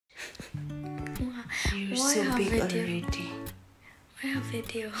You're so big already. Why a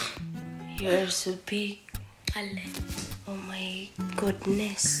video? You're so big. Ale. Oh my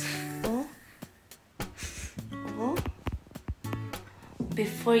goodness. Oh? Oh?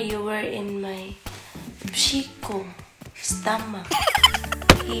 Before you were in my chico stomach.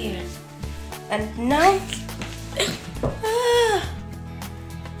 Here. And now?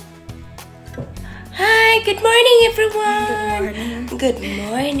 Hi, good morning everyone. Good morning. Good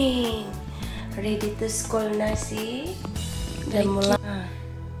morning. Ready to school na si? Damula.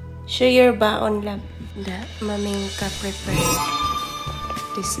 Show your baon lab. Da, maming ka prepare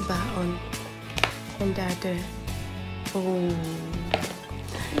this baon and the other. Oh,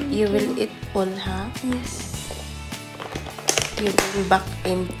 you will eat all, huh? Yes. You bring back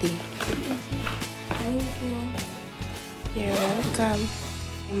empty. Thank you. You're welcome.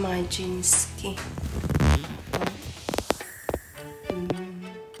 Imagine ski.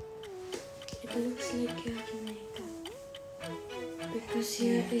 It looks like you have makeup. Because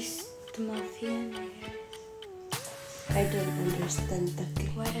here is the mafia. I don't understand that.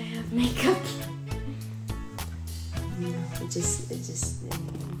 Why I have makeup?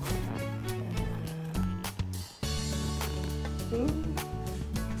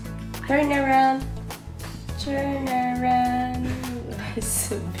 Turn around. Turn around. It's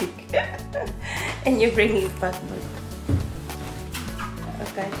so big. And you bring it back.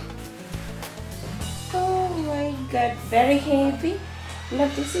 Okay. Oh my god. Very heavy. No,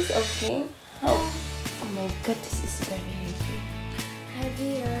 this is okay. Oh my god, this is very heavy.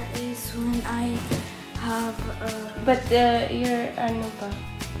 Heavier is when I have But your ano ba?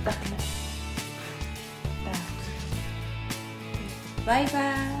 Takla. Bye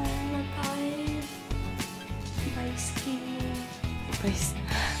bye. bye. Bye ski.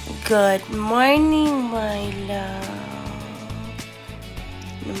 Good morning, my love.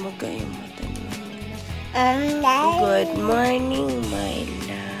 Namagay yung mata ni Mama. Good morning, my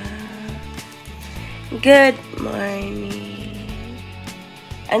love. Good morning.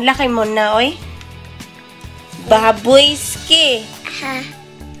 Ang laki mo na, oy. Baboy ski. Ha.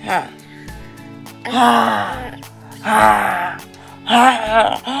 Ha. Ha. Ha. Ha.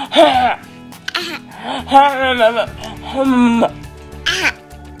 Ha. Ha.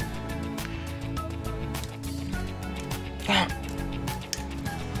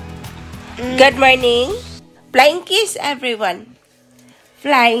 Good morning. Flying kiss, everyone.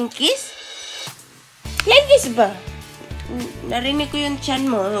 Flying kiss? Flying kiss ba? Narinig ko yung tiyan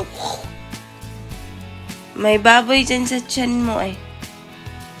mo. May baboy dyan sa tiyan mo eh.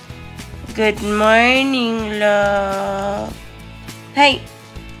 Good morning, love. Hey.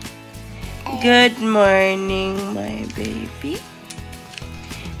 Good morning, my baby.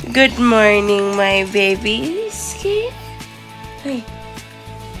 Good morning, my baby. Ski. Hey.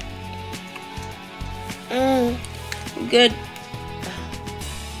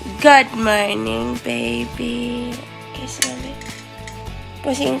 Good morning, baby. Kiss mami.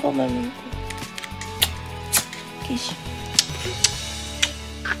 Pasingin ko, mami ko. Kiss.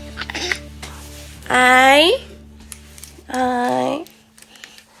 Ay.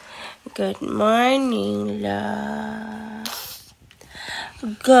 Good morning, love.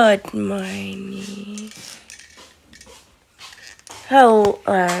 Good morning. How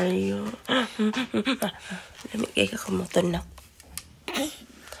are you? Lamig kay kakamutan na.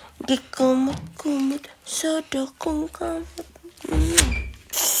 Gikumot-kumot sa dakong kamot.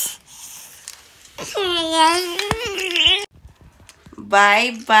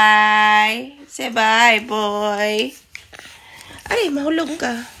 Bye-bye. Say bye, boy. Aray, mahulog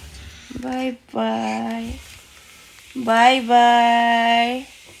ka. Bye-bye. Bye-bye.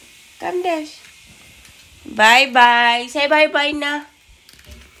 Come, Dash. Bye-bye. Say bye-bye na.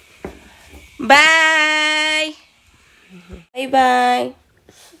 Bye. Bye-bye.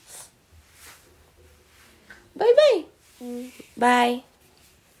 Bye-bye. Bye.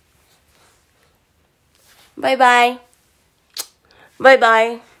 Bye-bye. Bye-bye.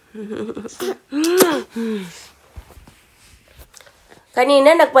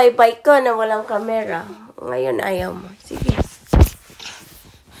 Kanina nag-bye-bye ka na walang camera. Ngayon ayaw mo. Sige.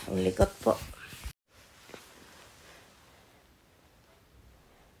 Ang likot po.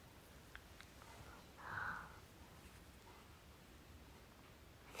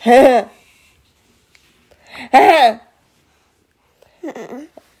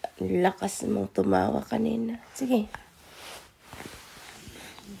 Lakas mong tumawa kanina. Sige.